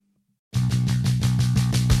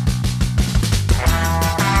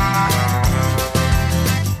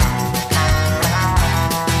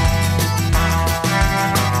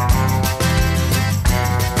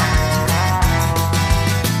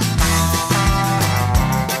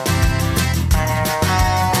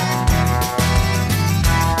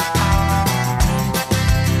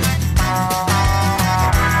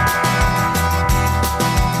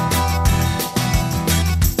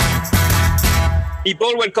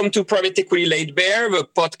people. Welcome to Private Equity Laid Bare, the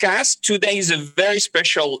podcast. Today is a very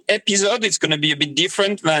special episode. It's going to be a bit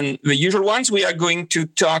different than the usual ones. We are going to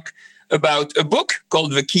talk about a book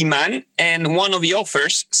called The Key Man, and one of the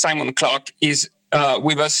authors, Simon Clark, is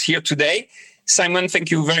with us here today. Simon, thank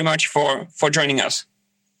you very much for joining us.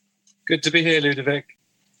 Good to be here, Ludovic.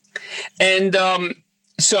 And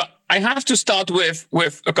so I have to start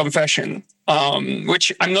with a confession,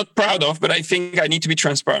 which I'm not proud of, but I think I need to be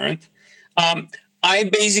transparent. I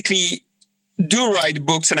basically do write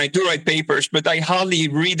books and I do write papers, but I hardly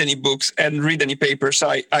read any books and read any papers.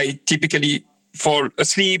 I typically fall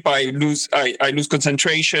asleep. I lose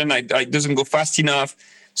concentration. It doesn't go fast enough.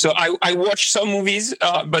 So I watch some movies,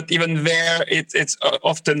 but even there, it's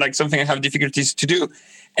often like something I have difficulties to do.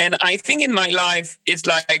 And I think in my life, it's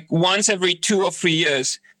like once every 2 or 3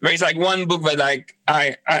 years, there is like one book that like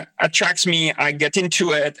I attracts me, I get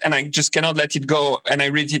into it, and I just cannot let it go, and I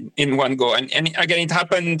read it in one go. And again, it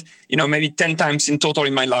happened, maybe 10 times in total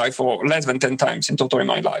in my life, or less than 10 times in total in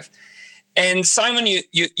my life. And Simon,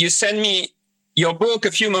 you sent me your book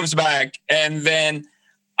a few months back, and then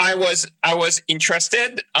I was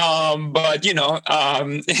interested, but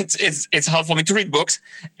it's hard for me to read books.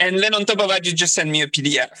 And then on top of that, you just sent me a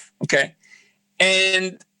PDF, okay?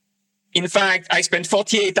 And in fact, I spent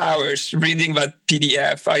 48 hours reading that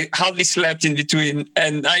PDF. I hardly slept in between,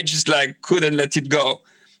 and I just couldn't let it go.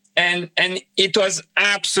 And it was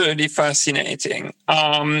absolutely fascinating.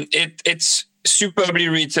 It's superbly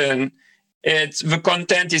written. The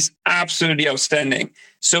content is absolutely outstanding.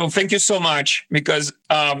 So thank you so much, because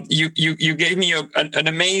you gave me an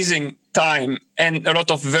amazing time and a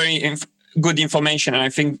lot of very good information. And I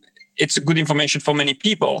think it's good information for many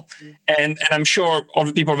people. And I'm sure all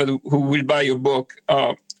the people who will buy your book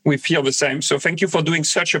will feel the same. So thank you for doing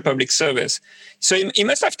such a public service. So it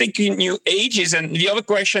must have taken you ages. And the other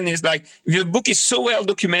question is the book is so well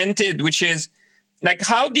documented, which is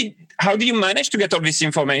how do you manage to get all this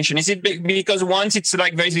information? Is it because once it's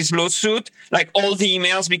there's this lawsuit, all the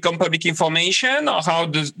emails become public information, or how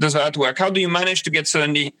does that work? How do you manage to get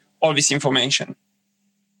suddenly all this information?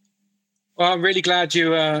 Well, I'm really glad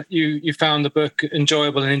you found the book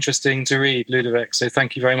enjoyable and interesting to read, Ludovic. So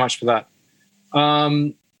thank you very much for that.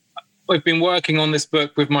 I've been working on this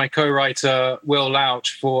book with my co-writer, Will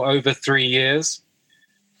Louch, for over 3 years.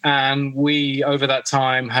 And we, over that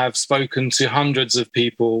time, have spoken to hundreds of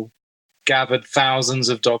people, gathered thousands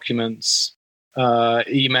of documents,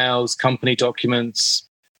 emails, company documents,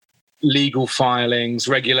 legal filings,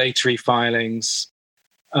 regulatory filings.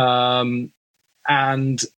 And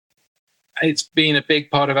it's been a big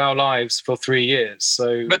part of our lives for 3 years.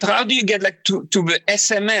 So, but how do you get to the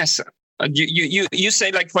SMS? You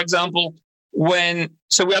say, for example,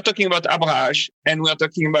 so we are talking about Abraaj, and we are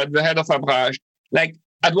talking about the head of Abraaj,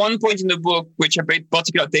 at one point in the book, which I paid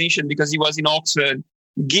particular attention because he was in Oxford,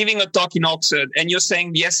 giving a talk in Oxford, and you're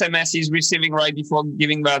saying the SMS he's receiving right before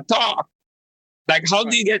giving that talk. How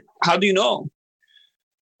do you know?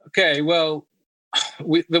 Okay, well,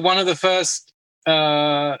 one of the first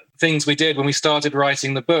things we did when we started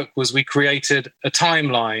writing the book was we created a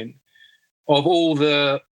timeline of all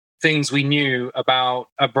the things we knew about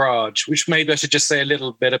Abraaj, which maybe I should just say a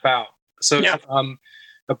little bit about. So, yeah.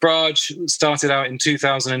 Abraaj started out in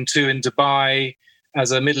 2002 in Dubai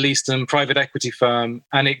as a Middle Eastern private equity firm,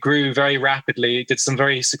 and it grew very rapidly. It did some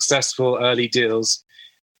very successful early deals,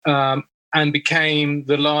 and became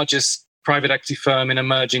the largest private equity firm in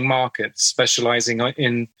emerging markets, specializing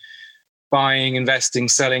in buying, investing,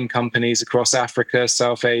 selling companies across Africa,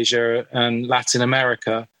 South Asia, and Latin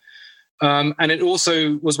America. And it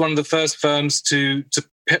also was one of the first firms to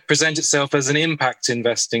present itself as an impact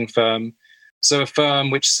investing firm. So a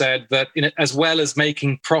firm which said that as well as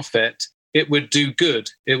making profit, it would do good.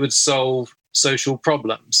 It would solve social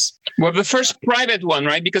problems. Well, the first private one,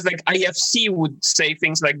 right? Because IFC would say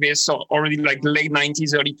things like this already late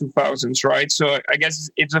 90s, early 2000s, right? So I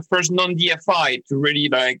guess it's the first non-DFI to really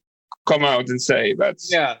come out and say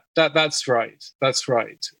that's... Yeah, that's right. That's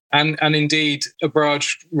right. And indeed,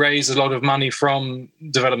 Abraaj raised a lot of money from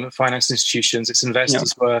development finance institutions. Its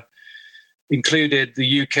investors were included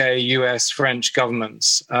the UK, US, French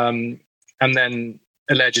governments. And then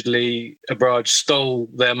allegedly Abraaj stole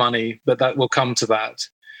their money, but that will come to that.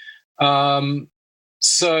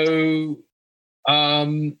 So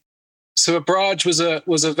Abraaj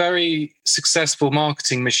was a very successful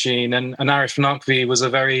marketing machine, and Arif Naqvi was a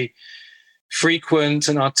very frequent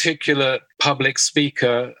and articulate public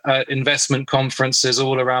speaker at investment conferences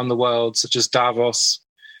all around the world, such as Davos,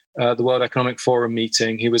 the World Economic Forum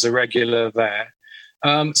meeting. He was a regular there.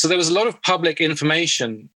 So there was a lot of public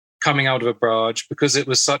information coming out of Abraaj because it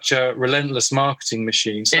was such a relentless marketing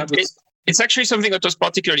machine. So it's actually something that was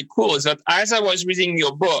particularly cool is that as I was reading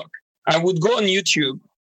your book, I would go on YouTube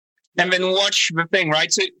and then watch the thing,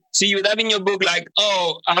 right? So you would have in your book like,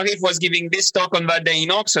 oh, Arif was giving this talk on that day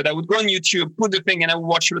in Oxford. I would go on YouTube, put the thing, and I would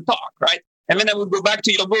watch the talk, right? And then I would go back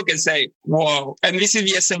to your book and say, whoa. And this is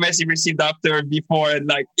the SMS you received after, before, and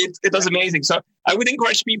like, it was amazing. So I would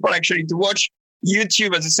encourage people actually to watch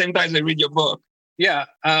YouTube at the same time as they read your book. Yeah.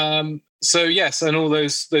 So yes, and all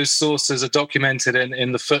those sources are documented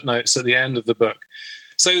in the footnotes at the end of the book.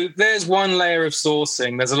 So there's one layer of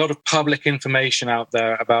sourcing. There's a lot of public information out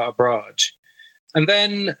there about Abraaj. And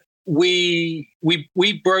then we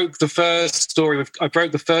broke the first story I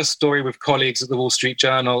broke the first story with colleagues at the Wall Street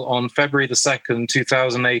Journal on February the 2nd,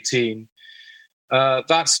 2018.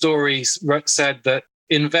 That story said that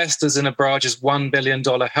investors in Abraaj's $1 billion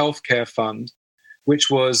healthcare fund,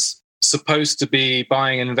 which was supposed to be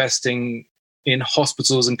buying and investing in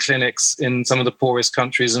hospitals and clinics in some of the poorest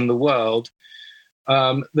countries in the world,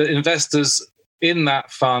 the investors in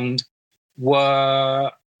that fund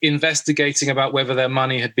were investigating about whether their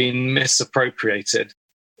money had been misused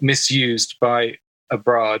by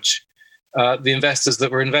Abraaj. The investors that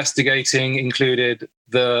were investigating included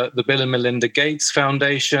the Bill and Melinda Gates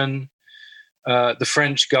Foundation, the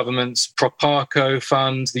French government's Proparco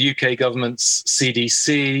Fund, the UK government's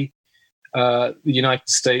CDC, the United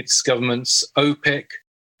States government's OPIC.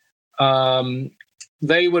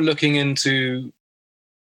 They were looking into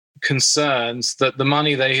concerns that the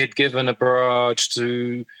money they had given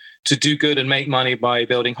Abraaj to do good and make money by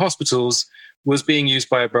building hospitals was being used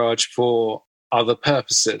by Abraaj for other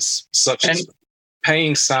purposes, such as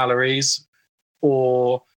paying salaries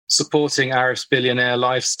or supporting Arif's billionaire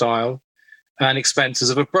lifestyle and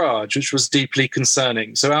expenses of Abraaj, which was deeply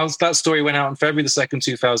concerning. So that story went out on February the 2nd,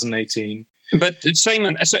 2018. But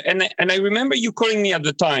Simon, and I remember you calling me at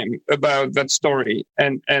the time about that story,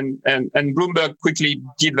 and Bloomberg quickly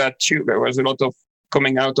did that too. There was a lot of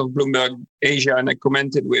coming out of Bloomberg Asia, and I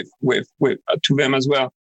commented with to them as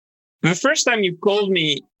well. The first time you called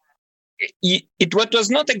me, it was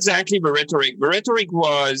not exactly the rhetoric. The rhetoric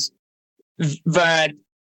was that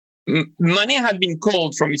money had been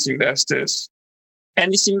called from its investors,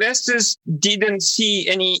 and these investors didn't see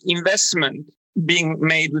any investment being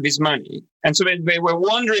made with this money. And so they were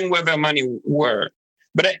wondering where their money were.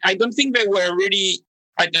 But I don't think they were really,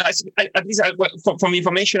 at least from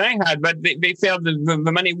information I had, but they felt that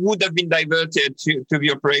the money would have been diverted to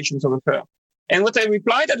the operations of the firm. And what I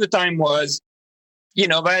replied at the time was,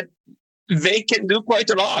 that they can do quite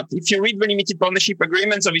a lot. If you read the limited partnership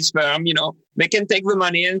agreements of this firm, they can take the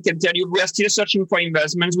money and can tell you, we are still searching for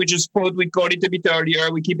investments. We just thought we called it a bit earlier.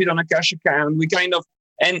 We keep it on a cash account.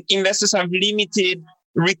 And investors have limited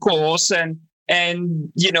recourse, and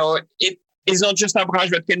it is not just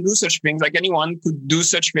Abraaj that can do such things. Like anyone could do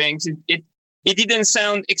such things. It didn't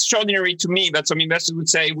sound extraordinary to me that some investors would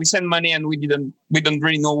say, we send money and we don't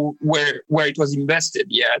really know where it was invested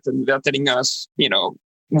yet, and they're telling us,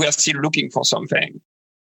 we are still looking for something.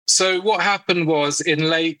 So what happened was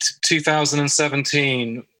in late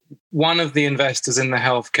 2017, one of the investors in the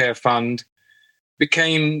healthcare fund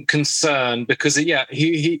became concerned because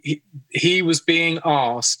he was being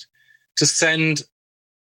asked to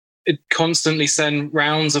constantly send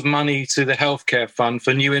rounds of money to the healthcare fund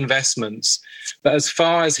for new investments. But as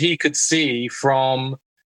far as he could see from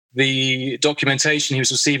the documentation he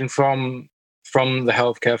was receiving from the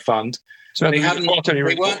healthcare fund, so they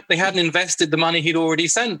hadn't invested the money he'd already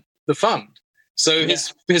sent the fund. So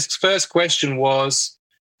his first question was,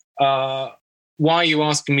 why are you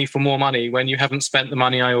asking me for more money when you haven't spent the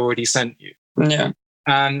money I already sent you? Yeah.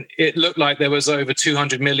 And it looked like there was over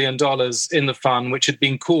 $200 million in the fund, which had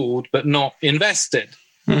been called but not invested.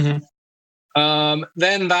 Mm-hmm.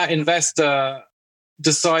 Then that investor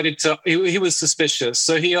decided he was suspicious.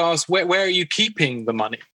 So he asked, where are you keeping the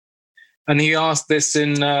money? And he asked this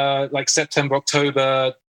in September,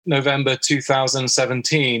 October, November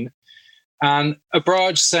 2017. And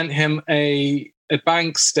Abraaj sent him a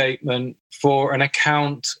bank statement for an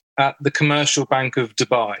account at the Commercial Bank of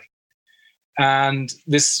Dubai. And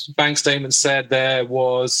this bank statement said there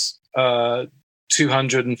was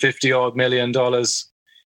 $250 million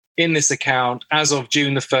in this account as of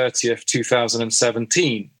June the 30th,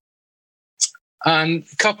 2017. And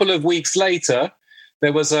a couple of weeks later,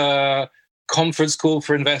 there was a conference call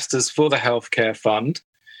for investors for the healthcare fund.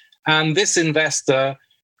 And this investor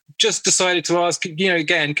just decided to ask,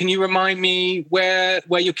 again, can you remind me where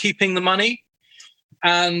you're keeping the money?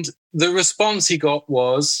 And the response he got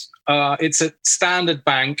was, it's a Standard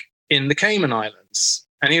Bank in the Cayman Islands.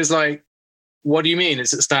 And he was like, what do you mean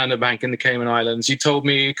it's at Standard Bank in the Cayman Islands? You told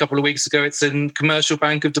me a couple of weeks ago it's in Commercial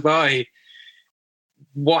Bank of Dubai.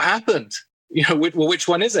 What happened? Which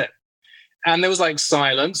one is it? And there was like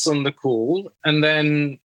silence on the call. And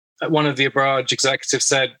then one of the Abraaj executives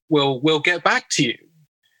said, well, we'll get back to you.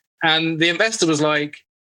 And the investor was like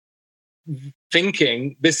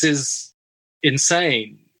thinking, this is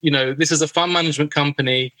insane. This is a fund management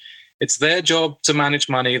company. It's their job to manage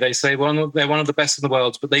money. They say, well, they're one of the best in the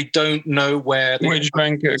world, but they don't know where they which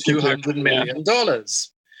bank $200 million.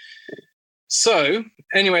 So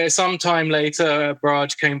anyway, sometime later,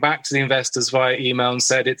 Abraaj came back to the investors via email and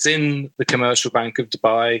said, it's in the Commercial Bank of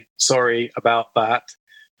Dubai. Sorry about that.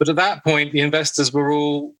 But at that point, the investors were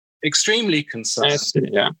all extremely concerned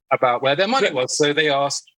about where their money was. So they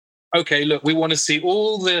asked, okay, look, we want to see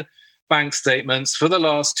all the bank statements for the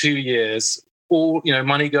last 2 years, all,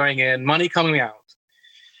 money going in, money coming out.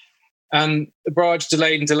 And Abraaj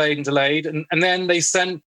delayed. And then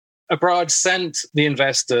Abraaj sent the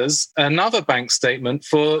investors another bank statement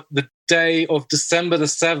for the day of December the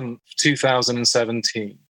 7th,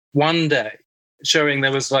 2017. One day, showing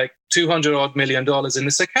there was like $200 odd million in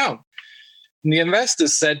this account. And the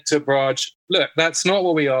investors said to Abraaj, look, that's not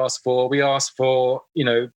what we asked for. We asked for,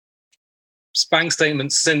 bank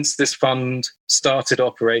statements since this fund started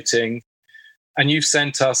operating. And you've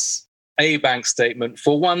sent us a bank statement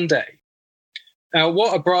for one day. Now,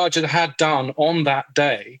 what Abraaj had done on that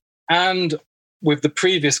day, and with the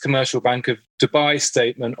previous Commercial Bank of Dubai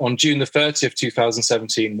statement on June the 30th,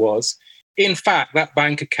 2017, was, in fact, that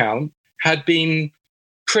bank account had been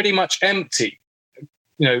pretty much empty,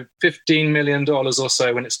 $15 million or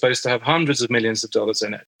so when it's supposed to have hundreds of millions of dollars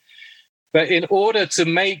in it. But in order to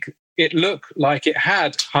make it look like it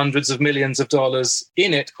had hundreds of millions of dollars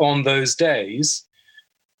in it on those days,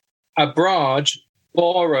 Abraaj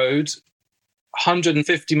borrowed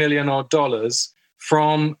 $150 million odd dollars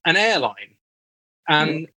from an airline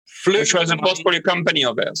and flew, which was a portfolio company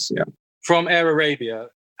of us, from Air Arabia,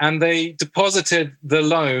 and they deposited the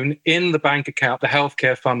loan in the bank account, the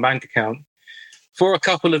healthcare fund bank account, for a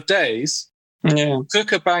couple of days.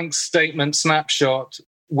 Took a bank statement snapshot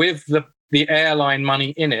with the airline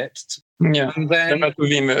money in it, and then to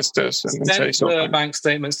the investors and sent the bank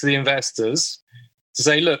statements to the investors to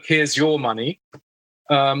say, look, here's your money.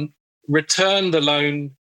 Return the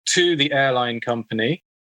loan to the airline company,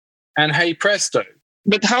 and hey presto.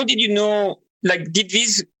 But how did you know, did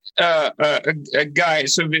these guy,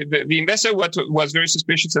 so the investor was very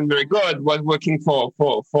suspicious and very good, was working for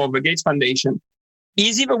the Gates Foundation.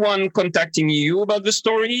 Is he the one contacting you about the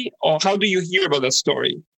story, or how do you hear about the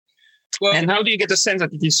story? Well, and how do you get a sense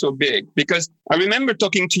that it is so big? Because I remember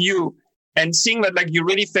talking to you and seeing that you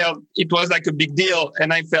really felt it was a big deal,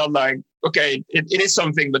 and I felt okay, it is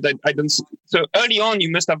something, but I don't see. So early on,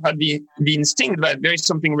 you must have had the instinct that there is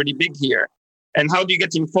something really big here. And how do you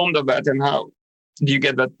get informed of that, and how do you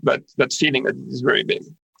get that feeling that it is very big?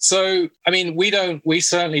 So, we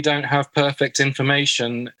certainly don't have perfect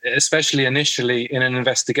information, especially initially in an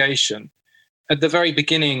investigation. At the very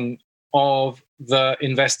beginning of the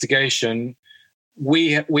investigation,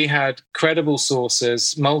 we had credible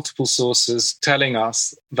sources, multiple sources telling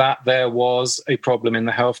us that there was a problem in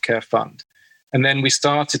the healthcare fund. And then we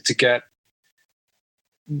started to get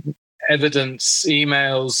evidence,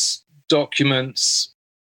 emails, documents,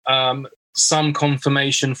 some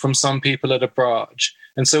confirmation from some people at Abraaj.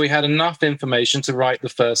 And so we had enough information to write the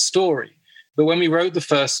first story. But when we wrote the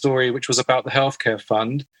first story, which was about the healthcare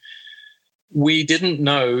fund, we didn't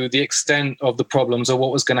know the extent of the problems or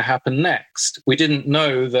what was going to happen next. We didn't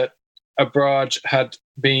know that Abraaj had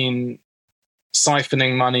been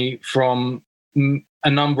siphoning money from a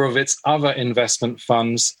number of its other investment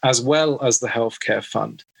funds as well as the healthcare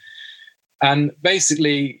fund. And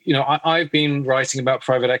basically, I've been writing about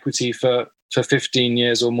private equity for 15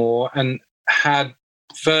 years or more, and had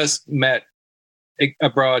first met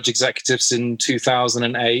Abraaj executives in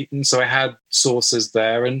 2008. And so I had sources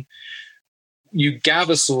there, and you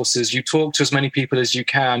gather sources, you talk to as many people as you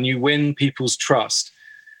can, you win people's trust,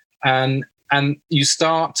 and you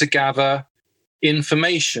start to gather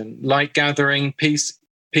information, like gathering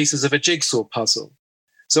pieces of a jigsaw puzzle.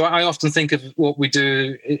 So I often think of what we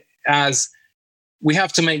do as, we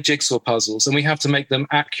have to make jigsaw puzzles, and we have to make them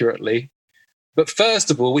accurately. But first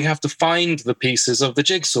of all, we have to find the pieces of the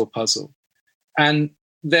jigsaw puzzle. And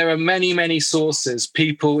there are many, many sources,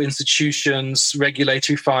 people, institutions,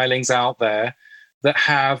 regulatory filings out there that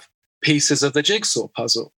have pieces of the jigsaw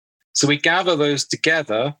puzzle. So we gather those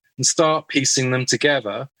together and start piecing them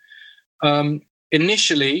together.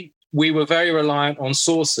 Initially, we were very reliant on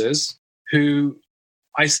sources who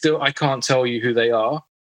I can't tell you who they are.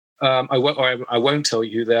 I won't tell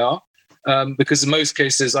you who they are, because in most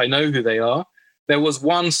cases I know who they are. There was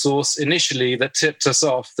one source initially that tipped us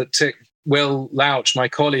off, that tipped Will Louch, my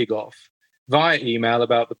colleague, off via email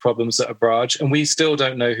about the problems at Abraaj, and we still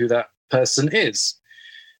don't know who that person is.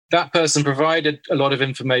 That person provided a lot of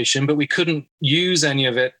information, but we couldn't use any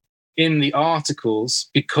of it in the articles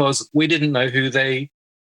because we didn't know who they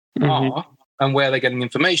are and where they're getting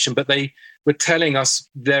information. But they were telling us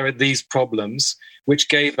there are these problems, which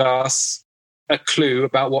gave us a clue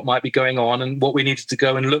about what might be going on and what we needed to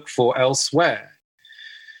go and look for elsewhere.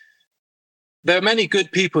 There are many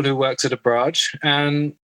good people who worked at Abraaj,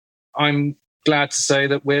 and I'm glad to say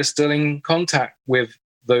that we're still in contact with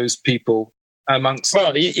those people.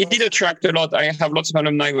 Well, it did attract a lot. I have lots of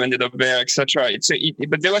alumni who ended up there, etc.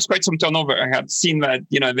 But there was quite some turnover. I had seen that,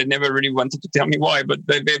 they never really wanted to tell me why, but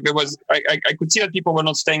there was. I could see that people were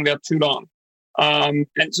not staying there too long. And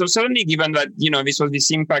so suddenly, given that this was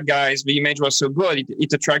this impact guys, the image was so good,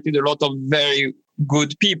 it attracted a lot of very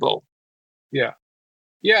good people. Yeah.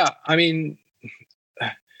 I mean,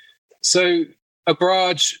 so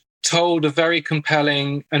Abraaj told a very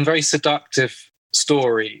compelling and very seductive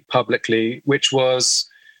story publicly, which was,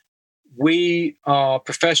 we are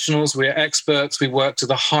professionals, we're experts, we work to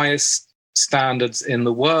the highest standards in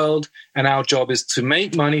the world, and our job is to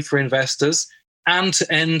make money for investors and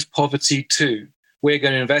to end poverty too. We're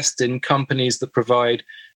going to invest in companies that provide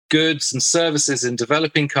goods and services in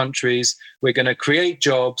developing countries. We're going to create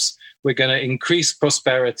jobs. We're going to increase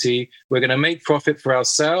prosperity. We're going to make profit for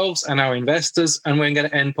ourselves and our investors, and we're going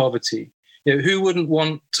to end poverty. Who wouldn't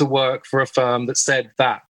want to work for a firm that said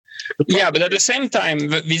that? Yeah, but at the same time,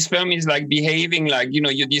 this firm is like behaving like,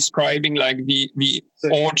 you're describing like the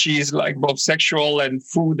orgies, like both sexual and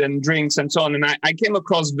food and drinks and so on. And I came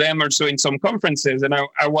across them also in some conferences, and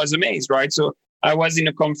I was amazed, right? So I was in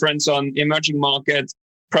a conference on emerging markets,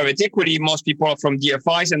 private equity. Most people are from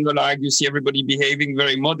DFIs, and you see everybody behaving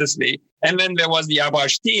very modestly. And then there was the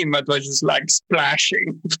Abraaj team that was just like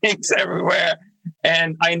splashing things everywhere.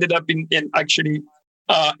 And I ended up in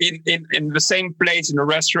the same place in a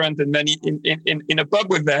restaurant, and then in a pub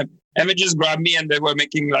with them. And they just grabbed me, and they were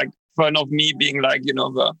making like fun of me being like, it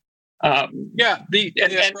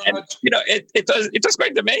was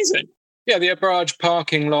quite amazing. Yeah, the Abraaj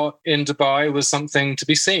parking lot in Dubai was something to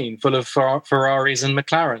be seen, full of Ferraris and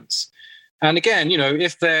McLarens. And again,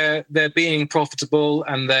 if they're being profitable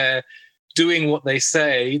and they're doing what they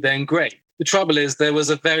say, then great. The trouble is there was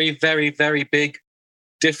a very, very, very big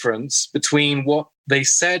difference between what they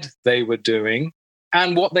said they were doing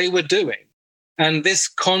and what they were doing. And this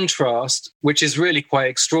contrast, which is really quite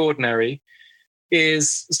extraordinary,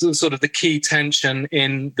 is sort of the key tension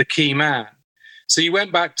in The Key Man. So you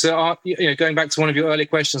went back to, going back to one of your earlier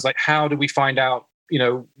questions, like how do we find out,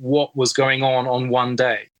 what was going on one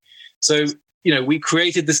day? So, we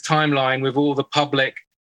created this timeline with all the public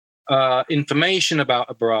information about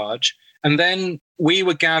Abraaj. And then we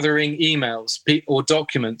were gathering emails or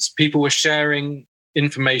documents. People were sharing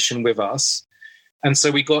information with us. And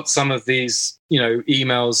so we got some of these,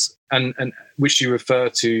 emails and which you refer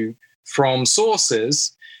to from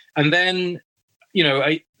sources. And then,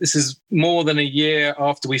 this is more than a year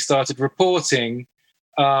after we started reporting,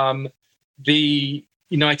 the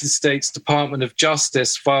United States Department of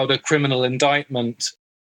Justice filed a criminal indictment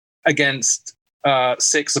against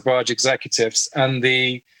 6 Abraaj executives, and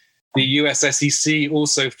the US SEC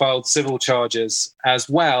also filed civil charges as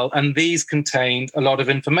well. And these contained a lot of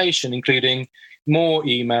information, including more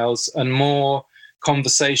emails and more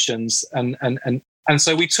conversations. And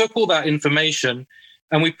so we took all that information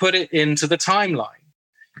and we put it into the timeline.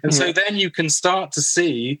 And so then you can start to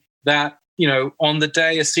see that, on the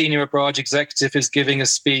day a senior Abraaj executive is giving a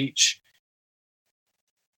speech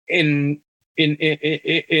in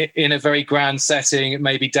a very grand setting, it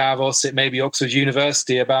may be Davos, it may be Oxford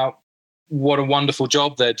University, about what a wonderful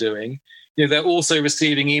job they're doing. They're also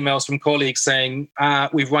receiving emails from colleagues saying,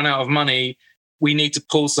 we've run out of money, we need to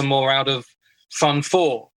pull some more out of Fund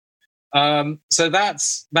 4. So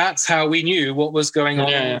that's how we knew what was going on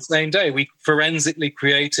the same day. We forensically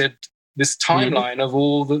created this timeline of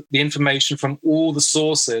all the information from all the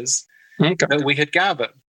sources that we had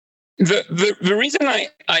gathered. The reason I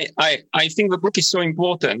think the book is so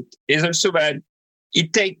important is also that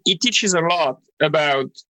it teaches a lot about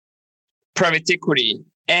private equity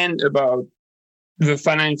and about the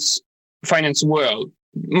finance world,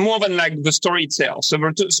 more than like the story itself. So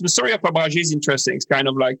the story of Abraaj is interesting. It's kind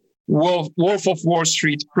of like Wolf of Wall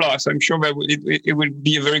Street plus. I'm sure that it will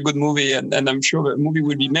be a very good movie, and I'm sure the movie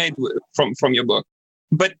will be made from your book.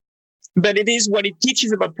 But it is what it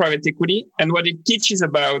teaches about private equity and what it teaches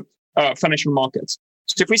about financial markets.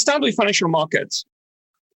 So if we start with financial markets,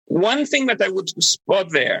 one thing that I would spot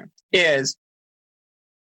there is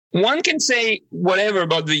one can say whatever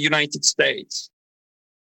about the United States,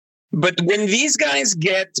 but when these guys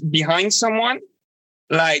get behind someone,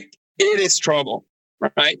 like it is trouble,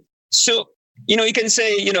 right? So, you can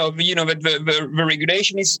say, that the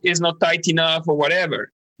regulation is not tight enough or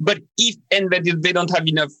whatever, but that they don't have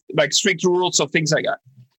enough like strict rules or things like that.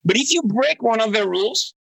 But if you break one of their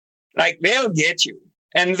rules, like they'll get you.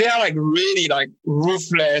 And they're like really like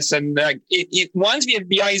ruthless, and like once the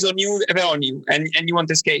FBI is on you, they're on you, and you want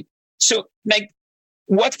to escape. So like,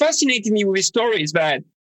 what fascinated me with this story is that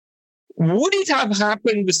would it have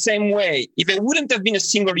happened the same way if there wouldn't have been a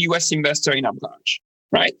single US investor in Abraaj,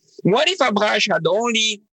 right? What if Abraaj had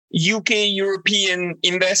only UK, European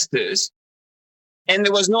investors, and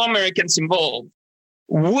there was no Americans involved?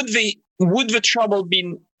 Would the trouble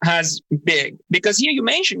been as big? Because here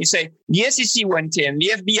you say the SEC went in,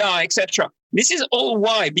 the FBI, etc. This is all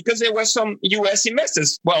why? Because there were some US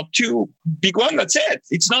investors. Well, two big ones, that's it.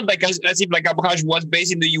 It's not like as if like Abraaj was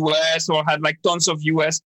based in the US or had like tons of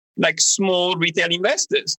US like small retail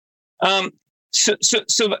investors. So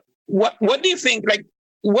what do you think? Like,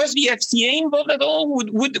 was the FCA involved at all?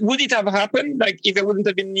 Would it have happened like if there wouldn't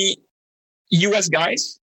have been the US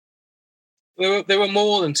guys? There were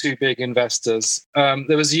more than two big investors.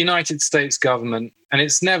 There was the United States government, and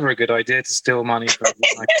it's never a good idea to steal money from the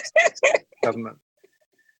United States government.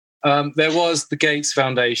 There was the Gates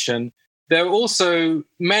Foundation. There were also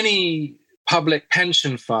many public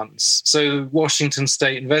pension funds. So Washington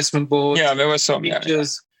State Investment Board. Yeah, there were some.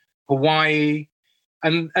 Teachers, Hawaii.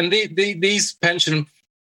 And these pension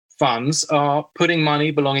funds are putting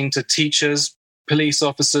money belonging to teachers, police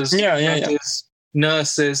officers,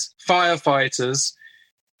 nurses, firefighters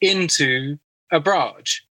into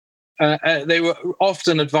Abraaj. They were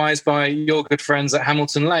often advised by your good friends at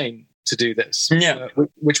Hamilton Lane to do this,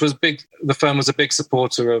 which was big. The firm was a big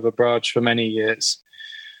supporter of Abraaj for many years.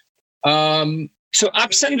 So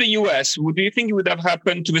absent the US, do you think it would have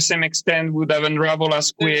happened to the same extent, would have unraveled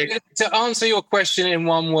as quick? To answer your question in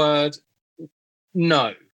one word,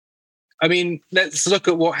 no. I mean, let's look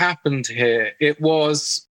at what happened here. It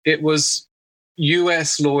was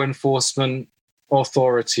US law enforcement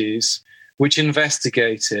authorities which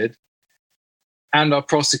investigated and are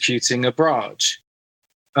prosecuting Abraaj.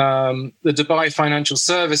 The Dubai Financial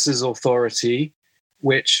Services Authority,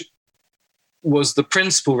 which was the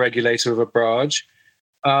principal regulator of Abraaj,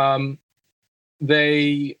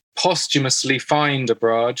 they posthumously fined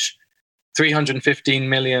Abraaj $315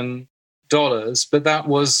 million, but that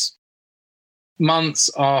was months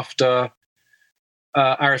after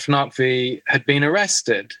Arif Naqvi had been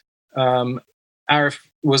arrested. Arif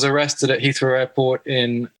was arrested at Heathrow Airport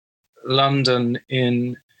in London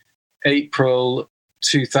in April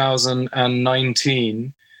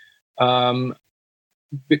 2019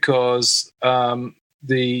 because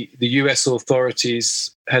the US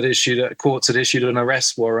authorities courts had issued an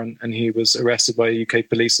arrest warrant, and he was arrested by UK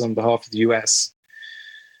police on behalf of the US.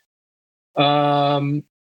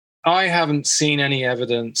 I haven't seen any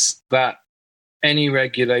evidence that any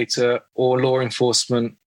regulator or law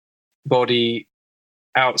enforcement body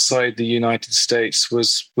outside the United States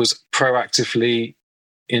was proactively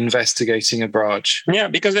investigating Abraaj. Yeah,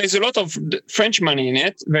 because there is a lot of French money in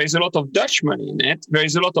it, there is a lot of Dutch money in it, there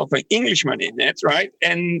is a lot of English money in it, right?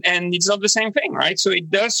 And it's not the same thing, right? So it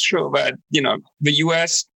does show that the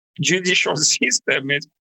US judicial system is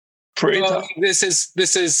pretty tough.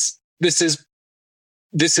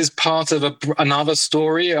 This is part of another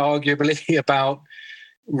story, arguably, about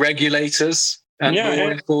regulators and law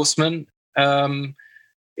enforcement. The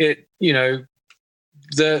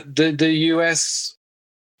US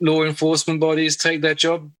law enforcement bodies take their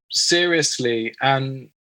job seriously, and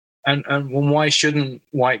why shouldn't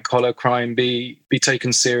white collar crime be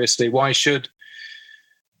taken seriously? Why should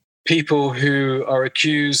people who are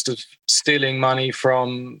accused of stealing money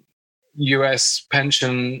from US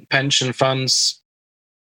pension funds,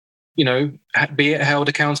 be held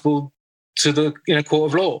accountable to the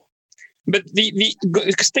court of law? But the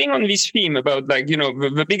staying on this theme about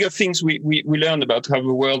the bigger things we learned about how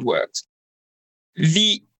the world works,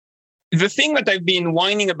 the thing that I've been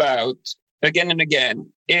whining about again and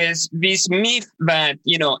again is this myth that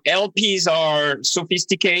LPs are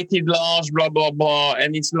sophisticated, large, blah blah blah,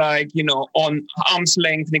 and it's on arm's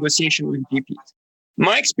length negotiation with GPs.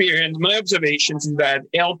 My experience, my observations is that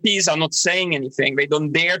LPs are not saying anything; they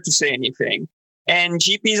don't dare to say anything. And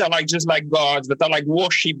GPs are just like gods that are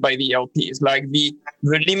worshipped by the LPs. Like the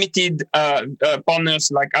limited partners,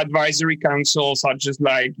 like advisory councils, are just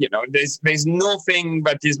there's nothing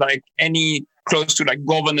that is any close to like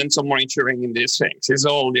governance or monitoring in these things. It's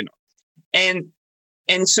all, and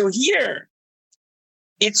so here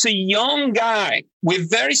it's a young guy with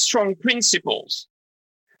very strong principles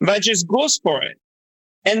that just goes for it.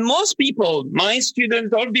 And most people, my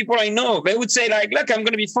students, all the people I know, they would say like, look, I'm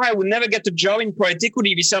going to be fine. I would never get a job in private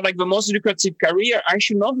equity. This is like the most lucrative career. I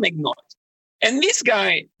should not make noise. And this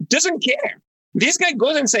guy doesn't care. This guy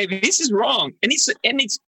goes and says, this is wrong. And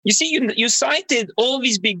it's, you see, you cited all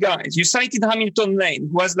these big guys. You cited Hamilton Lane,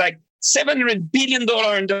 who has like $700 billion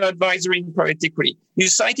under advisory in private equity. You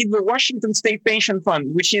cited the Washington State Pension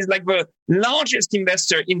Fund, which is like the largest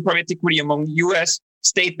investor in private equity among US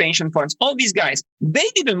state pension funds. All these guys, they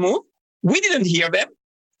didn't move. We didn't hear them.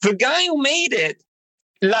 The guy who made it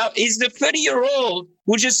is the 30-year-old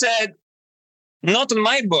who just said, not on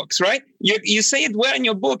my books, right? You say it well in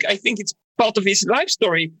your book. I think it's part of his life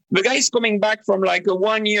story. The guy is coming back from like a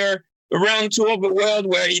 1-year round tour of the world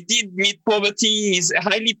where he did meet poverty. He's a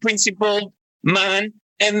highly principled man.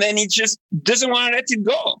 And then he just doesn't want to let it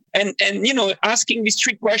go. And asking these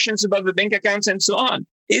trick questions about the bank accounts and so on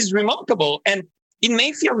is remarkable. And it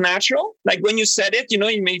may feel natural. Like when you said it,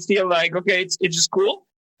 it may feel like, okay, it's just cool.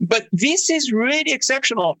 But this is really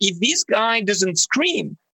exceptional. If this guy doesn't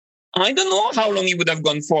scream, I don't know how long he would have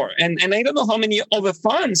gone for. And I don't know how many other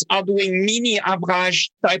funds are doing mini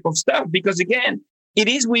Abraaj type of stuff. Because again, it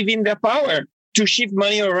is within their power to shift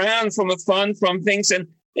money around from a fund, from things. And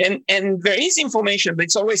there is information, but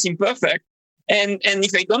it's always imperfect. And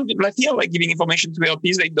if they don't, I feel like giving information to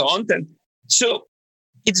LPs, they don't. And so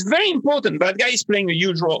it's very important. That guy is playing a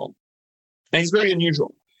huge role. And it's very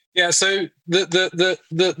unusual. Yeah, so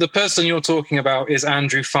the person you're talking about is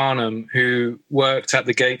Andrew Farnham, who worked at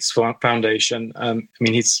the Gates Foundation.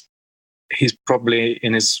 He's probably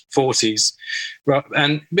in his 40s,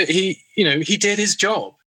 but he did his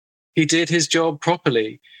job. He did his job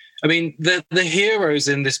properly. I mean, the heroes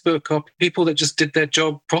in this book are people that just did their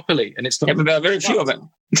job properly, and it's not. Yeah, but there are very few of them.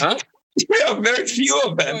 Huh? There are very few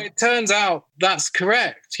of them. Well, it turns out that's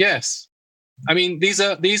correct. Yes. I mean, these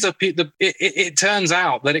are people. It turns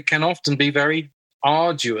out that it can often be very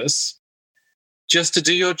arduous just to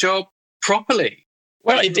do your job properly.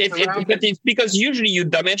 Well, it's because usually you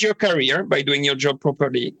damage your career by doing your job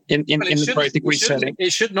properly in the private equity setting.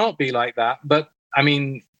 It should not be like that. But I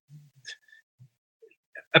mean,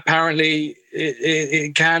 apparently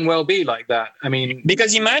it can well be like that. I mean,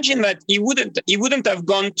 because imagine that he wouldn't have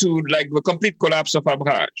gone to like the complete collapse of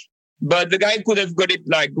Abraaj. But the guy could have got it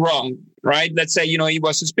like wrong, right? Let's say, he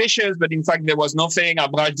was suspicious, but in fact, there was nothing.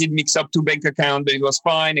 Abraaj did mix up 2 bank accounts, but it was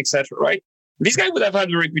fine, etc. Right? This guy would have had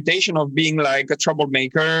the reputation of being like a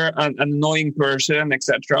troublemaker, an annoying person,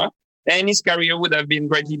 etc. And his career would have been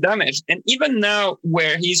greatly damaged. And even now,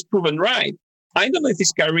 where he's proven right, I don't know if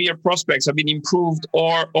his career prospects have been improved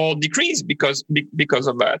or decreased because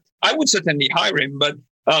of that. I would certainly hire him, but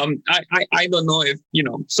I don't know if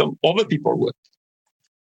some other people would.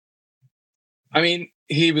 I mean,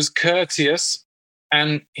 he was courteous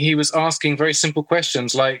and he was asking very simple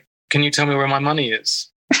questions like, can you tell me where my money is?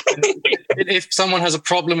 If someone has a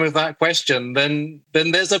problem with that question, then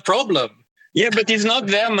there's a problem. Yeah, but it's not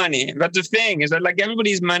their money. But the thing is that like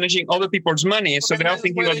everybody's managing other people's money, so they're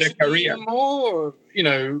thinking about their career. More,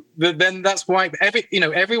 then that's why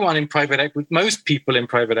everyone in private equity, most people in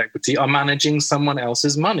private equity are managing someone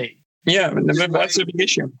else's money. Yeah, that's a big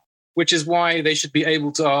issue. Which is why they should be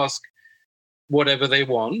able to ask whatever they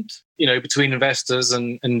want, between investors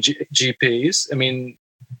and GPs. I mean,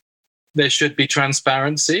 there should be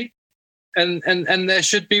transparency and there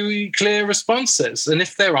should be clear responses. And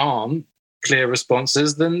if there aren't clear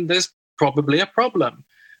responses, then there's probably a problem.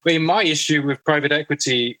 I mean, my issue with private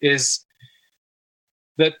equity is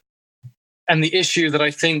that, and the issue that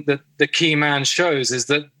I think that the key man shows is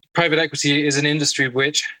that private equity is an industry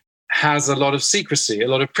which has a lot of secrecy, a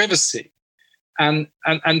lot of privacy. And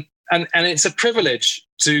it's a privilege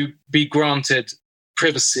to be granted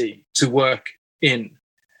privacy to work in.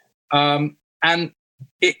 And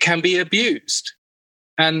it can be abused.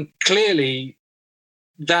 And clearly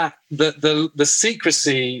that the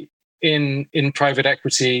secrecy in private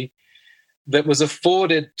equity that was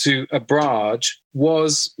afforded to Abraaj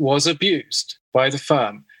was abused by the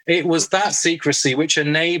firm. It was that secrecy which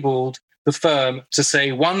enabled the firm to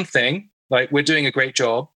say one thing, like, we're doing a great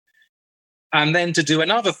job, and then to do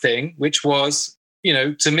another thing, which was,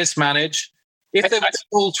 to mismanage. If there was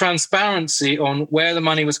full transparency on where the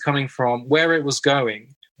money was coming from, where it was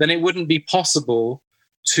going, then it wouldn't be possible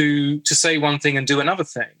to say one thing and do another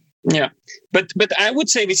thing. Yeah. But I would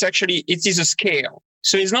say this actually, it is a scale.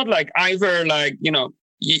 So it's not like either like,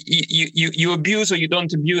 you abuse or you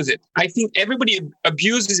don't abuse it. I think everybody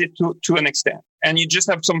abuses it to an extent, and you just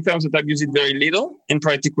have some firms that abuse it very little in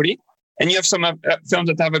private equity, and you have some firms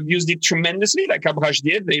that have abused it tremendously, like Abraaj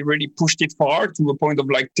did. They really pushed it far to the point of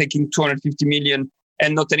like taking 250 million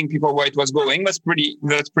and not telling people where it was going. That's pretty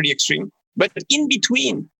extreme. But in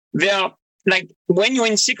between, there are, like, when you're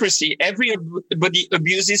in secrecy, everybody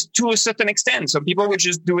abuses to a certain extent. So people will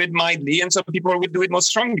just do it mildly, and some people will do it more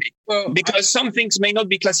strongly. Because some things may not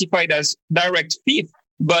be classified as direct thief,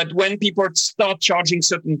 but when people start charging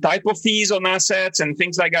certain type of fees on assets and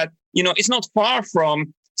things like that, it's not far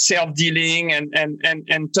from self-dealing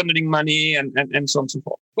and tunneling money and so on and so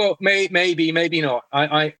forth. Well, maybe not.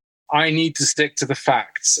 I need to stick to the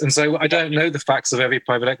facts. And so I don't know the facts of every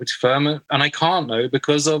private equity firm, and I can't know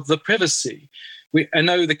because of the privacy. I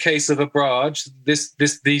know the case of Abraaj,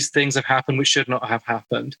 these things have happened which should not have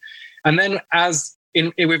happened. And then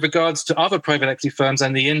with regards to other private equity firms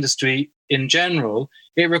and the industry in general,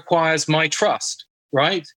 it requires my trust,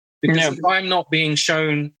 right? Because if I'm not being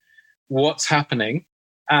shown what's happening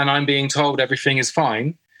and I'm being told everything is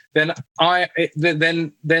fine, then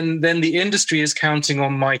the industry is counting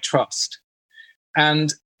on my trust.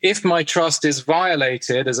 And if my trust is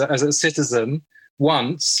violated as a citizen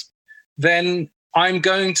once, then I'm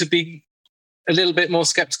going to be a little bit more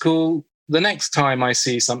skeptical the next time I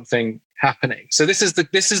see something happening. So this is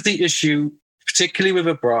the issue, particularly with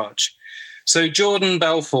Abraaj. So Jordan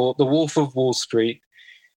Belfort, the Wolf of Wall Street,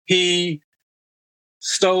 he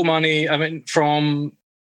stole money,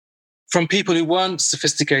 from people who weren't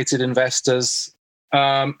sophisticated investors,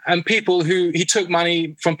 and people who he took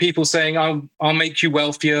money from people saying, "I'll make you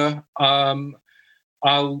wealthier. I'll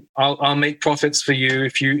make profits for you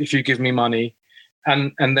if you give me money,"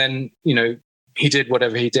 and then he did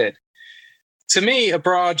whatever he did. To me,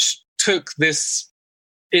 Abraaj took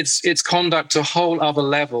its conduct to a whole other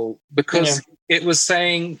level, because it was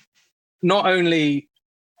saying not only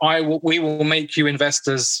we will make you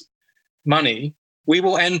investors money, we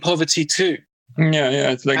will end poverty too.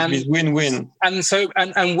 It's like this win-win. And so,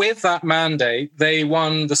 and with that mandate, they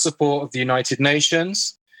won the support of the United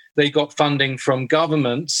Nations. They got funding from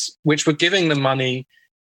governments, which were giving them money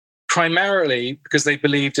primarily because they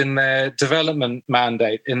believed in their development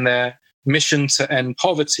mandate, in their mission to end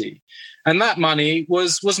poverty. And that money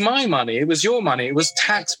was my money. It was your money. It was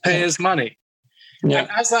taxpayers' money. And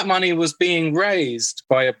as that money was being raised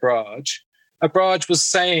by Abraaj was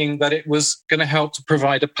saying that it was going to help to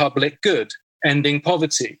provide a public good, ending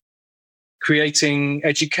poverty, creating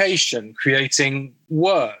education, creating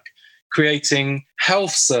work, creating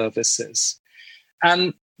health services.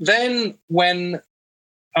 And then when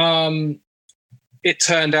it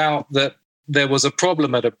turned out that there was a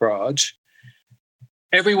problem at Abraaj,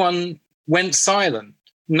 everyone went silent.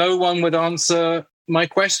 No one would answer my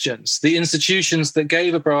questions. The institutions that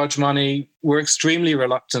gave Abraaj money were extremely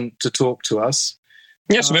reluctant to talk to us.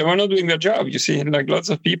 Yes, but we're not doing their job, you see, like lots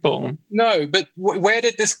of people. No, but where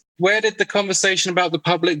did the conversation about the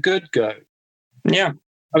public good go? Yeah.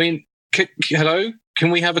 I mean, hello?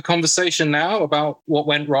 Can we have a conversation now about what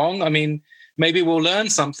went wrong? I mean, maybe we'll learn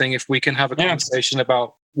something if we can have a conversation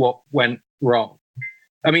about what went wrong.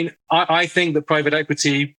 I mean, I think that private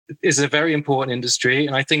equity is a very important industry,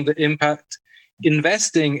 and I think that impact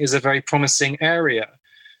investing is a very promising area.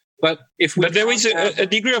 But there is a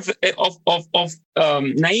degree of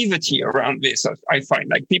naivety around this. I find,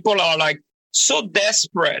 like, people are like so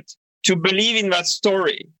desperate to believe in that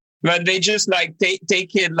story that they just like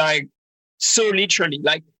take it like so literally.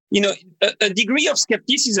 Like, a degree of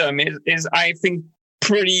skepticism is I think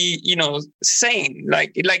pretty sane.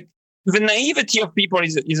 Like the naivety of people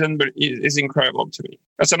is incredible to me.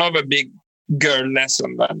 That's another big girl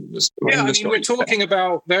lesson. We're talking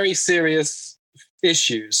about very serious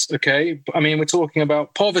issues, okay? I mean, we're talking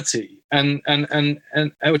about poverty and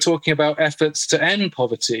we're talking about efforts to end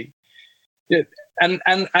poverty. And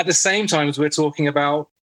at the same time as we're talking about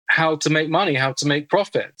how to make money, how to make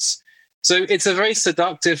profits. So it's a very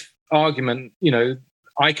seductive argument.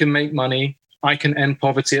 I can make money, I can end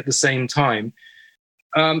poverty at the same time.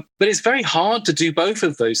 But it's very hard to do both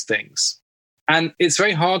of those things. And it's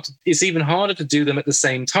even harder to do them at the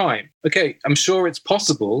same time. Okay, I'm sure it's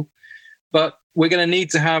possible, but we're going to need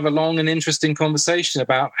to have a long and interesting conversation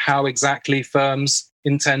about how exactly firms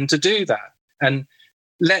intend to do that. And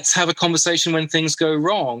let's have a conversation when things go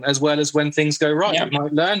wrong as well as when things go right. We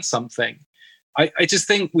might learn something. I just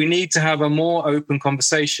think we need to have a more open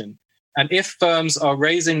conversation. And if firms are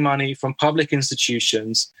raising money from public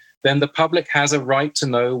institutions, then the public has a right to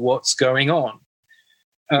know what's going on.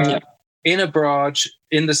 In Abraaj,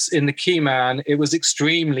 in the key man, it was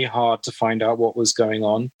extremely hard to find out what was going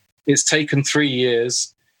on. It's taken 3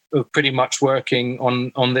 years of pretty much working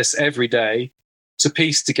on this every day to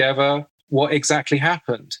piece together what exactly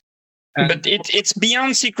happened. But it's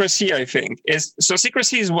beyond secrecy, I think. So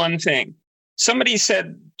secrecy is one thing. Somebody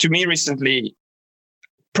said to me recently,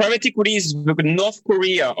 private equity is the North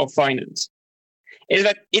Korea of finance. Is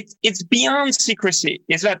that it's beyond secrecy.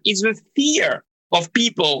 Is that it's the fear of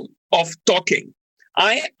people of talking.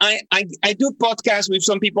 I do podcasts with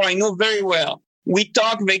some people I know very well. We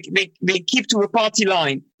talk, they keep to a party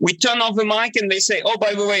line. We turn off the mic and they say, oh,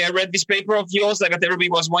 by the way, I read this paper of yours that everybody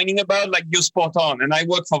was whining about, like you're spot on. And I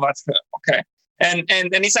work for that firm. Okay. And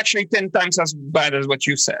it's actually 10 times as bad as what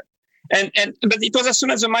you said. But it was as soon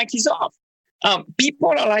as the mic is off. People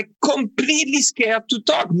are like completely scared to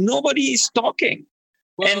talk. Nobody is talking.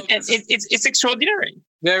 Well, and it's extraordinary.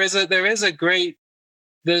 There's a great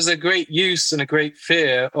use and a great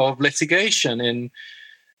fear of litigation in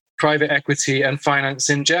private equity and finance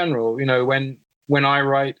in general. You know, when I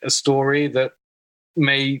write a story that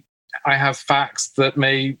I have facts that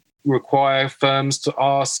may require firms to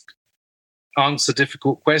answer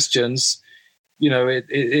difficult questions. You know,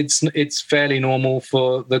 it's fairly normal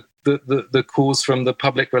for the calls from the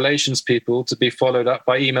public relations people to be followed up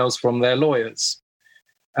by emails from their lawyers.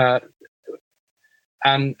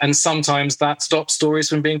 And sometimes that stops stories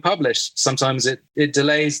from being published. Sometimes it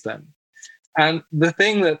delays them. And the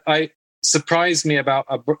thing that surprised me about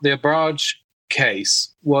the Abraaj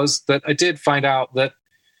case was that I did find out that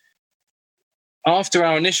after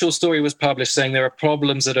our initial story was published saying there are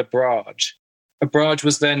problems at Abraaj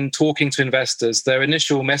was then talking to investors. Their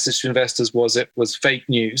initial message to investors was it was fake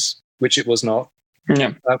news, which it was not.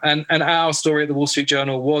 Yeah. And our story at the Wall Street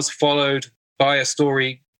Journal was followed by a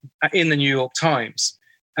story in the New York Times.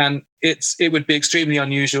 And it would be extremely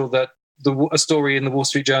unusual that a story in the Wall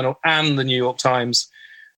Street Journal and the New York Times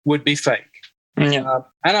would be fake. Yeah.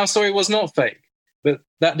 And our story was not fake, but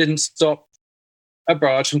that didn't stop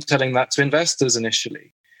Abraaj from telling that to investors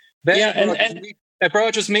initially.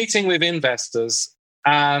 Abraaj was meeting with investors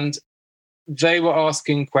and they were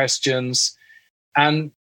asking questions,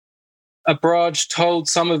 and Abraaj told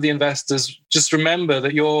some of the investors, just remember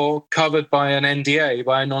that you're covered by an NDA,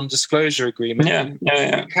 by a non-disclosure agreement.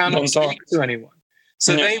 You cannot speak to anyone.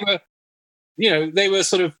 So they were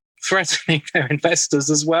sort of threatening their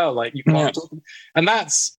investors as well. Like you can't talk. And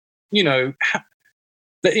that's, they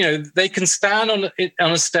can stand on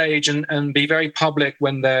a stage and be very public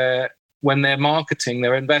when they're marketing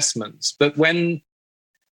their investments. But when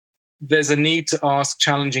there's a need to ask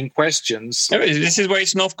challenging questions. This is where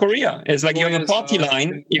it's North Korea. It's like you're on a party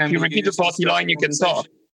line. If you repeat the party line, you can talk.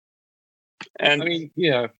 And I mean,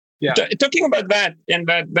 yeah. Talking about that and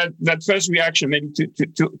that first reaction, maybe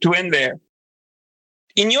to end there.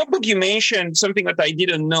 In your book, you mentioned something that I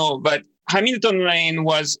didn't know, but Hamilton Lane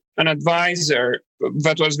was an advisor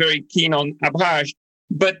that was very keen on Abraaj.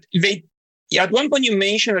 But at one point you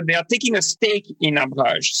mentioned that they are taking a stake in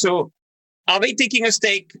Abraaj. So are they taking a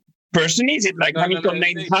stake personally? Is it like Hamilton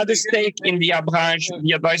Lane had a stake in the Abraaj,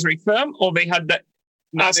 the advisory firm, or they had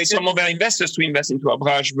asked some of their investors to invest into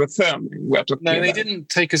Abraaj, the firm we're talking about? No, they didn't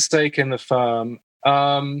take a stake in the firm.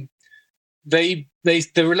 The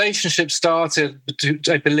relationship started,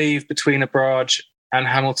 I believe, between Abraaj and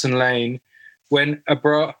Hamilton Lane when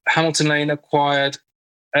Hamilton Lane acquired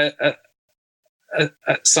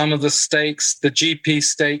some of the stakes, the GP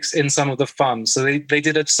stakes in some of the funds. So they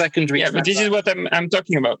did a secondary. Yeah, but this is what I'm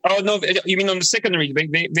talking about. Oh no, you mean on the secondary?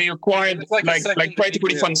 They acquired like private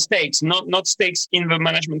equity fund stakes, not stakes in the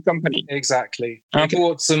management company. Exactly. Okay. They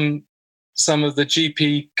bought some of the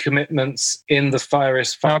GP commitments in the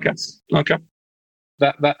various funds. Okay.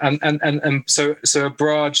 So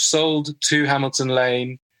Abraaj sold to Hamilton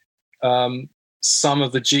Lane some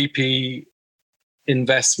of the GP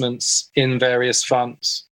investments in various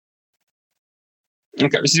funds.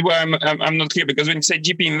 Okay, this is where I'm not clear, because when you say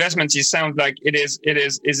GP investments, it sounds like it is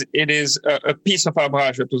a piece of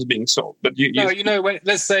Abraaj that was being sold. But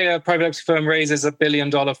let's say a private equity firm raises $1 billion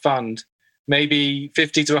fund, maybe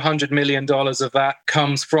 $50 to $100 million of that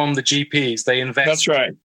comes from the GPs. They invest. That's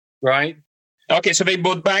right. Right. Okay, so they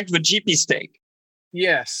bought back the GP stake.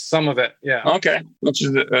 Yes, some of it, yeah. Okay, which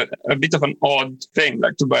is a bit of an odd thing,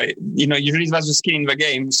 like to buy. Usually that's the skin in the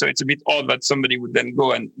game, so it's a bit odd that somebody would then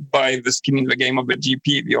go and buy the skin in the game of the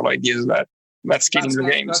GP. The whole idea is that skin in the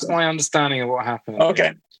game. That's my understanding of what happened.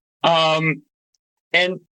 Okay, and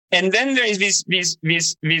then there is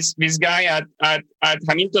this guy at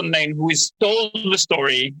Hamilton Lane who is told the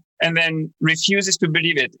story and then refuses to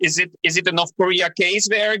believe it. Is it a North Korea case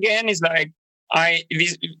there again? It's like,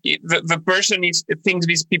 the person thinks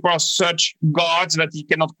these people are such gods that he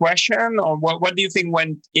cannot question, or what do you think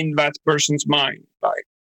went in that person's mind? Like,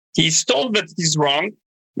 he's told that he's wrong,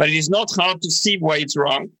 but it is not hard to see why it's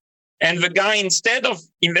wrong. And the guy, instead of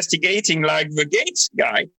investigating like the Gates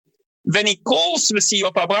guy, then he calls the CEO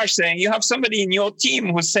of Abraaj saying, you have somebody in your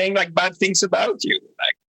team who's saying like bad things about you.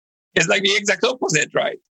 Like, it's like the exact opposite,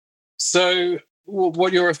 right? So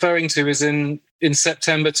what you're referring to is in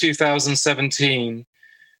September 2017,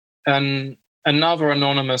 another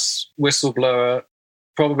anonymous whistleblower,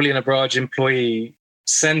 probably an Abraaj employee,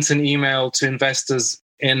 sent an email to investors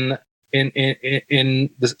in a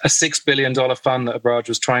 $6 billion fund that Abraaj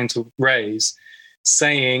was trying to raise,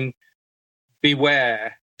 saying,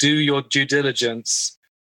 beware, do your due diligence.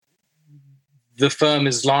 The firm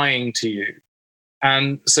is lying to you.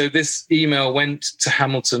 And so this email went to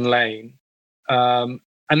Hamilton Lane. And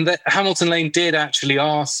Hamilton Lane did actually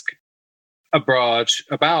ask Abraaj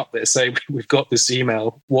about this, say, we've got this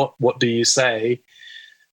email, what do you say?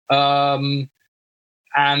 And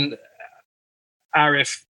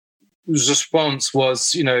Arif's response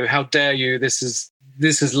was, how dare you? This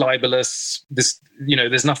is libelous.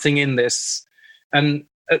 There's nothing in this. And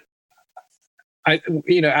at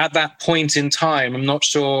that point in time, I'm not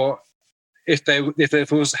sure if there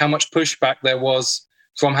was how much pushback there was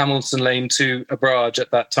from Hamilton Lane to Abraaj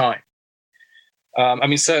at that time.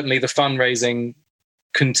 Certainly the fundraising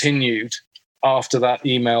continued after that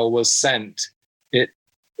email was sent.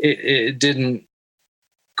 It didn't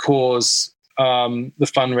cause the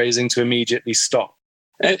fundraising to immediately stop.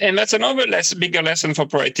 And that's another bigger lesson for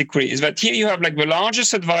private equity, is that here you have like the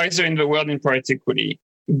largest advisor in the world in private equity,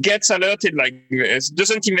 gets alerted like this,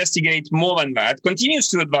 doesn't investigate more than that, continues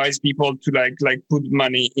to advise people to like put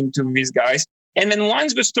money into these guys. And then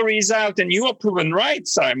once the story is out and you are proven right,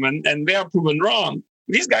 Simon, and they are proven wrong,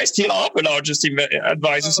 these guys still are the largest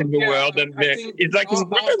advisors in the world. And it's like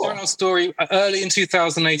incredible. Our story, early in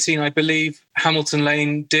 2018, I believe Hamilton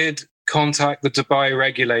Lane did contact the Dubai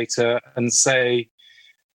regulator and say,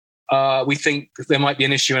 we think there might be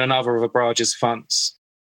an issue in another of Abraaj's funds.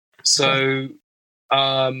 So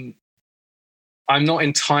I'm not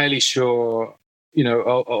entirely sure,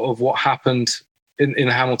 of what happened in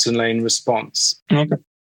the Hamilton Lane response. Okay.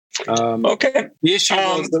 The issue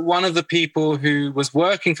was that one of the people who was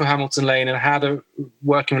working for Hamilton Lane and had a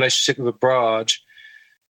working relationship with Abraaj,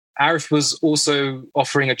 Arif was also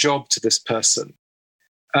offering a job to this person.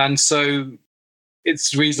 And so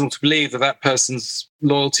it's reasonable to believe that person's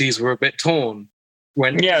loyalties were a bit torn.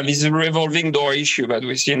 This is a revolving door issue that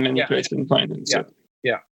we see in many places in finance.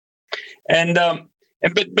 Yeah. And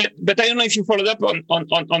but I don't know if you followed up on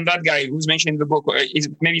that guy who's mentioned in the book.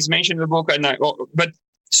 Maybe he's mentioned in the book, but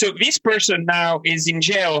so this person now is in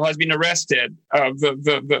jail, has been arrested.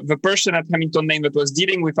 The person at Hamilton Lane that was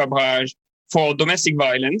dealing with Abraaj for domestic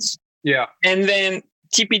violence. Yeah, and then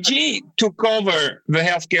TPG took over the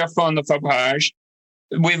healthcare fund of Abraaj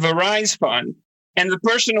with the Rise Fund. And the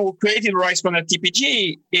person who created the Rise Fund at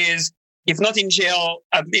TPG is, if not in jail,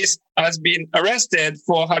 at least has been arrested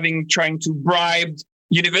for trying to bribe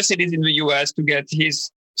universities in the US to get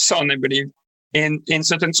his son, I believe, in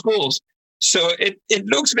certain schools. So it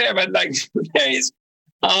looks there that like there is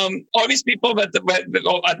all these people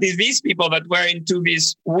or at least these people that were into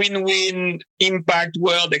this win-win impact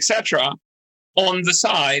world, etc. on the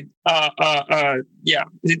side.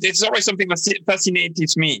 It's always something that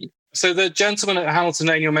fascinates me. So the gentleman at Hamilton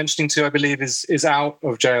Lane you're mentioning too, I believe, is out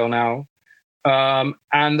of jail now.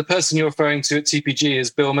 And the person you're referring to at TPG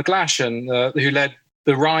is Bill McGlashan, who led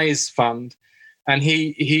the Rise Fund. And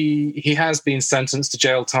he has been sentenced to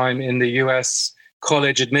jail time in the US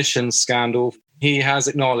college admissions scandal. He has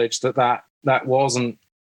acknowledged that wasn't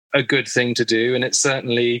a good thing to do. And it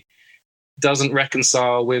certainly doesn't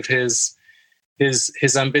reconcile with his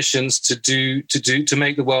ambitions to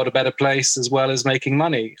make the world a better place as well as making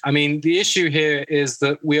money. I mean, the issue here is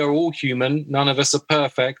that we are all human. None of us are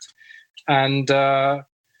perfect. And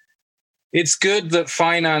it's good that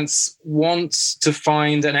finance wants to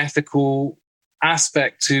find an ethical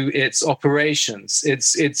aspect to its operations.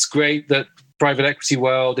 It's great that private equity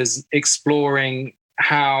world is exploring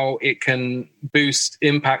how it can boost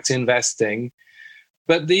impact investing.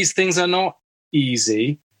 But these things are not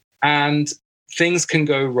easy, and things can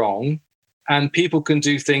go wrong, and people can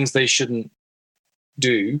do things they shouldn't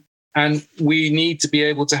do. And we need to be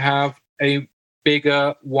able to have a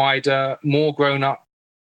bigger, wider, more grown-up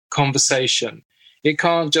conversation. It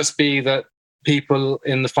can't just be that people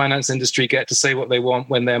in the finance industry get to say what they want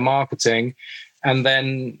when they're marketing and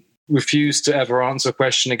then refuse to ever answer a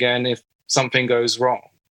question again if something goes wrong.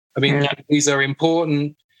 I mean, These are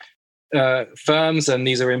important firms, and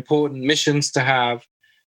these are important missions to have.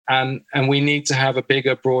 And we need to have a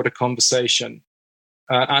bigger, broader conversation.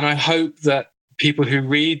 And I hope that people who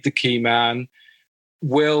read The Key Man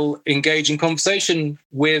will engage in conversation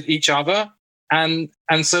with each other. And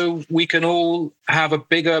so we can all have a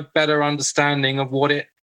bigger, better understanding of what it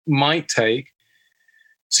might take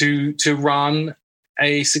to run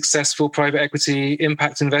a successful private equity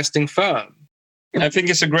impact investing firm. I think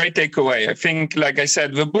it's a great takeaway. I think, like I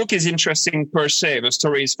said, the book is interesting per se. The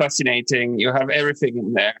story is fascinating. You have everything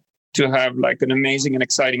in there to have like an amazing and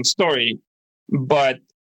exciting story. But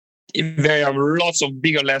there are lots of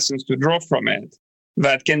bigger lessons to draw from it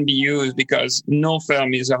that can be used, because no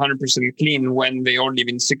firm is 100% clean when they all live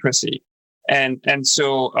in secrecy. And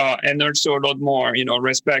also a lot more,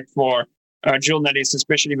 respect for journalists,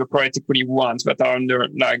 especially the private equity ones that are under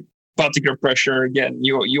like particular pressure. Again,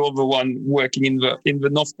 you're the one working in the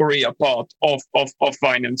North Korea part of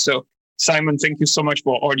finance. So Simon, thank you so much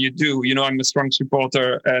for all you do. I'm a strong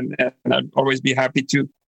supporter, and I'd always be happy to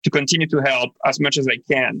continue to help as much as I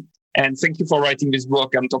can. And thank you for writing this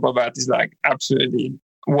book. On top of that, it's like absolutely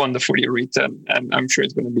wonderfully written, and I'm sure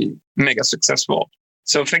it's going to be mega successful.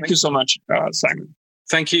 So thank you so much, Simon.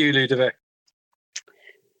 Thank you, Ludovic.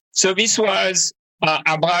 So this was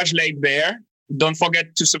Abraaj laid bare. Don't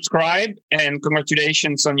forget to subscribe, and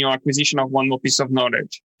congratulations on your acquisition of one more piece of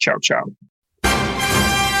knowledge. Ciao, ciao.